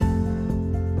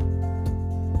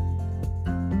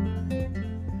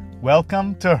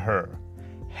Welcome to Her,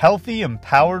 Healthy,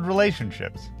 Empowered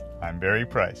Relationships. I'm Barry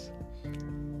Price.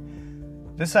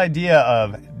 This idea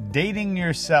of dating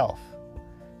yourself,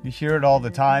 you hear it all the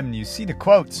time and you see the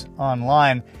quotes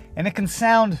online, and it can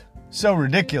sound so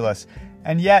ridiculous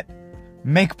and yet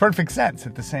make perfect sense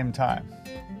at the same time.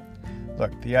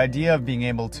 Look, the idea of being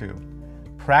able to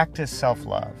practice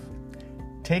self-love,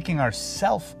 taking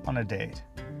ourself on a date,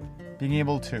 being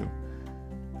able to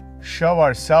show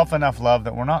ourselves enough love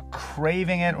that we're not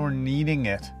craving it or needing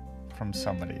it from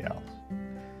somebody else.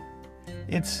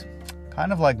 It's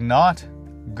kind of like not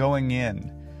going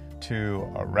in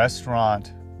to a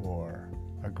restaurant or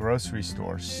a grocery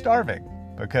store starving,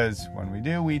 because when we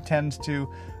do, we tend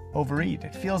to overeat.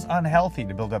 It feels unhealthy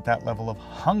to build up that level of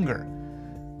hunger.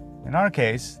 In our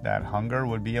case, that hunger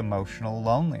would be emotional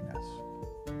loneliness.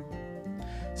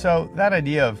 So that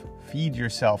idea of feed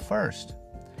yourself first,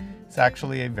 it's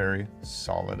actually a very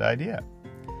solid idea.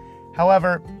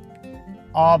 However,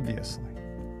 obviously,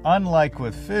 unlike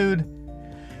with food,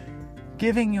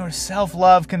 giving yourself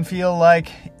love can feel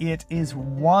like it is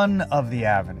one of the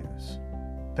avenues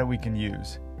that we can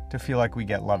use to feel like we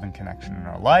get love and connection in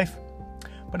our life,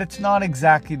 but it's not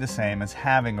exactly the same as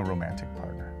having a romantic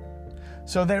partner.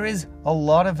 So there is a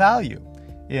lot of value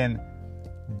in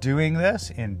doing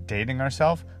this, in dating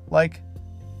ourselves, like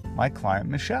my client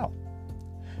Michelle,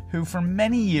 who for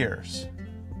many years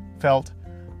felt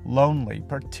lonely,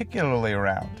 particularly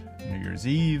around New Year's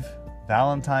Eve,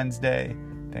 Valentine's Day,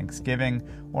 Thanksgiving,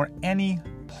 or any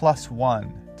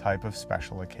 +1 type of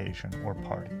special occasion or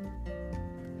party.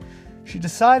 She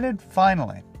decided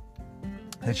finally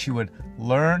that she would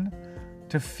learn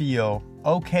to feel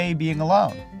okay being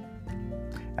alone.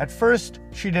 At first,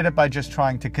 she did it by just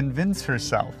trying to convince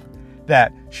herself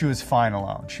that she was fine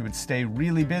alone. She would stay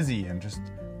really busy and just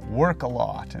work a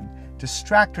lot and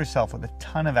distract herself with a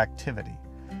ton of activity,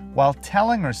 while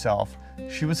telling herself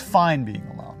she was fine being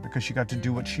alone because she got to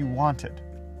do what she wanted.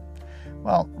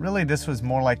 Well, really, this was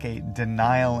more like a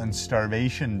denial and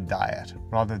starvation diet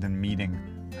rather than meeting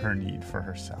her need for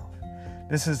herself.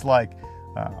 This is like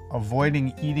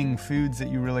avoiding eating foods that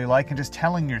you really like and just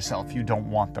telling yourself you don't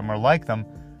want them or like them,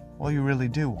 while you really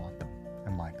do want them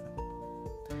and like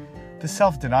them. The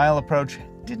self-denial approach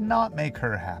did not make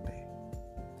her happy.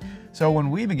 So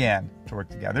when we began to work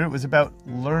together, it was about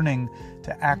learning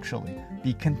to actually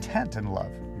be content and love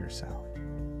yourself.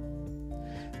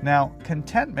 Now,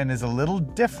 contentment is a little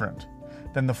different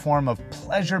than the form of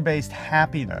pleasure-based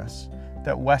happiness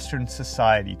that Western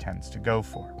society tends to go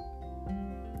for.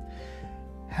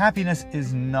 Happiness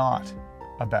is not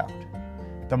about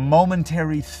the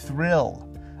momentary thrill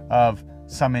of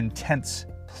some intense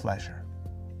pleasure.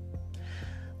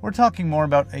 We're talking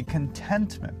about a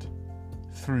contentment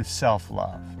through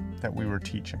self-love that we were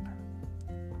teaching her.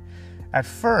 At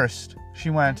first, she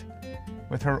went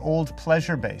with her old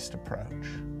pleasure-based approach,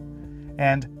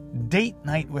 and date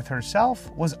night with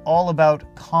herself was all about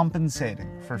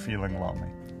compensating for feeling lonely.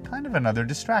 Kind of another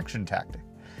distraction tactic.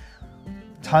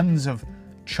 Tons of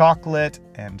chocolate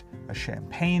and a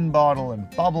champagne bottle and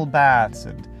bubble baths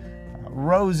and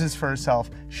roses for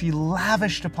herself. She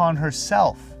lavished upon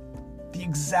herself the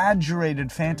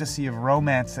exaggerated fantasy of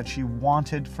romance that she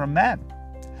wanted from men.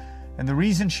 And the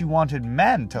reason she wanted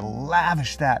men to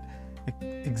lavish that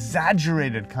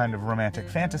exaggerated kind of romantic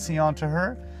fantasy onto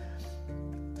her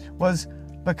was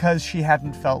because she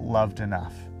hadn't felt loved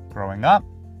enough growing up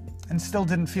and still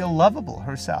didn't feel lovable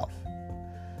herself.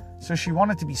 So she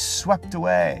wanted to be swept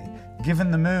away,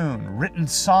 given the moon, written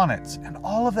sonnets, and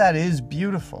all of that is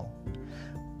beautiful.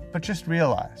 But just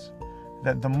realize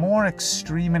that the more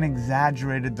extreme and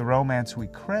exaggerated the romance we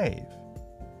crave,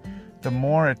 the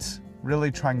more it's really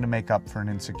trying to make up for an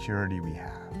insecurity we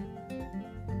have.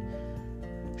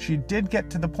 She did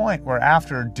get to the point where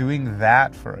after doing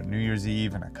that for a New Year's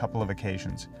Eve and a couple of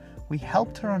occasions, we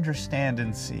helped her understand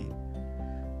and see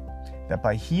that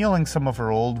by healing some of her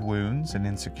old wounds and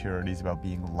insecurities about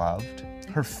being loved,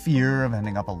 her fear of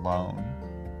ending up alone,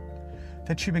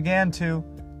 that she began to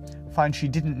find she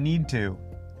didn't need to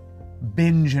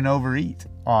binge and overeat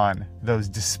on those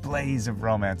displays of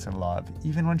romance and love,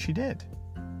 even when she did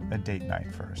a date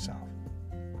night for herself.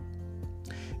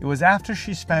 It was after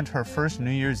she spent her first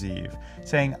New Year's Eve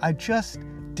saying, I just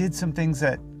did some things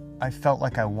that I felt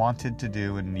like I wanted to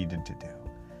do and needed to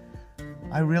do.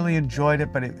 I really enjoyed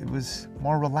it, but it was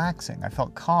more relaxing. I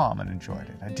felt calm and enjoyed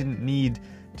it. I didn't need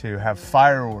to have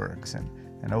fireworks and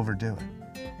overdo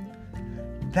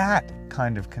it. That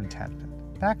kind of contentment,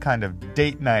 that kind of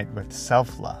date night with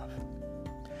self-love,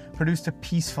 produced a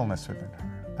peacefulness within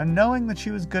her, a knowing that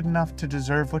she was good enough to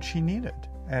deserve what she needed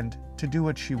and to do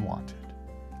what she wanted.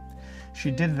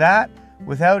 She did that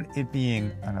without it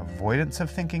being an avoidance of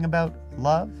thinking about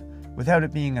love, without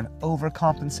it being an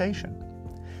overcompensation.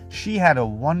 She had a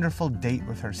wonderful date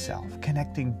with herself,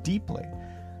 connecting deeply,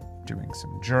 doing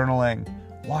some journaling,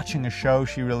 watching a show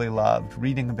she really loved,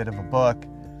 reading a bit of a book,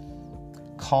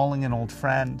 calling an old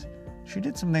friend. She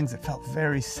did some things that felt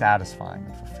very satisfying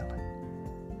and fulfilling.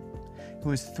 It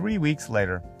was 3 weeks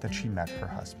later that she met her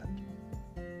husband.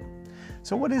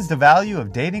 So what is the value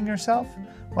of dating yourself?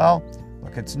 Well,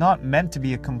 look, it's not meant to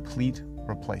be a complete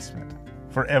replacement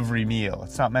for every meal.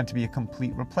 It's not meant to be a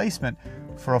complete replacement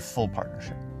for a full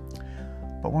partnership.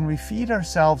 But when we feed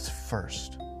ourselves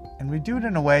first, and we do it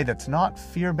in a way that's not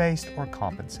fear-based or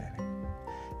compensating,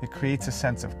 it creates a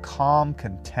sense of calm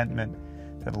contentment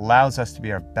that allows us to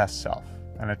be our best self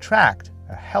and attract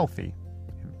a healthy,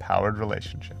 empowered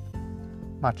relationship.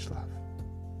 Much love.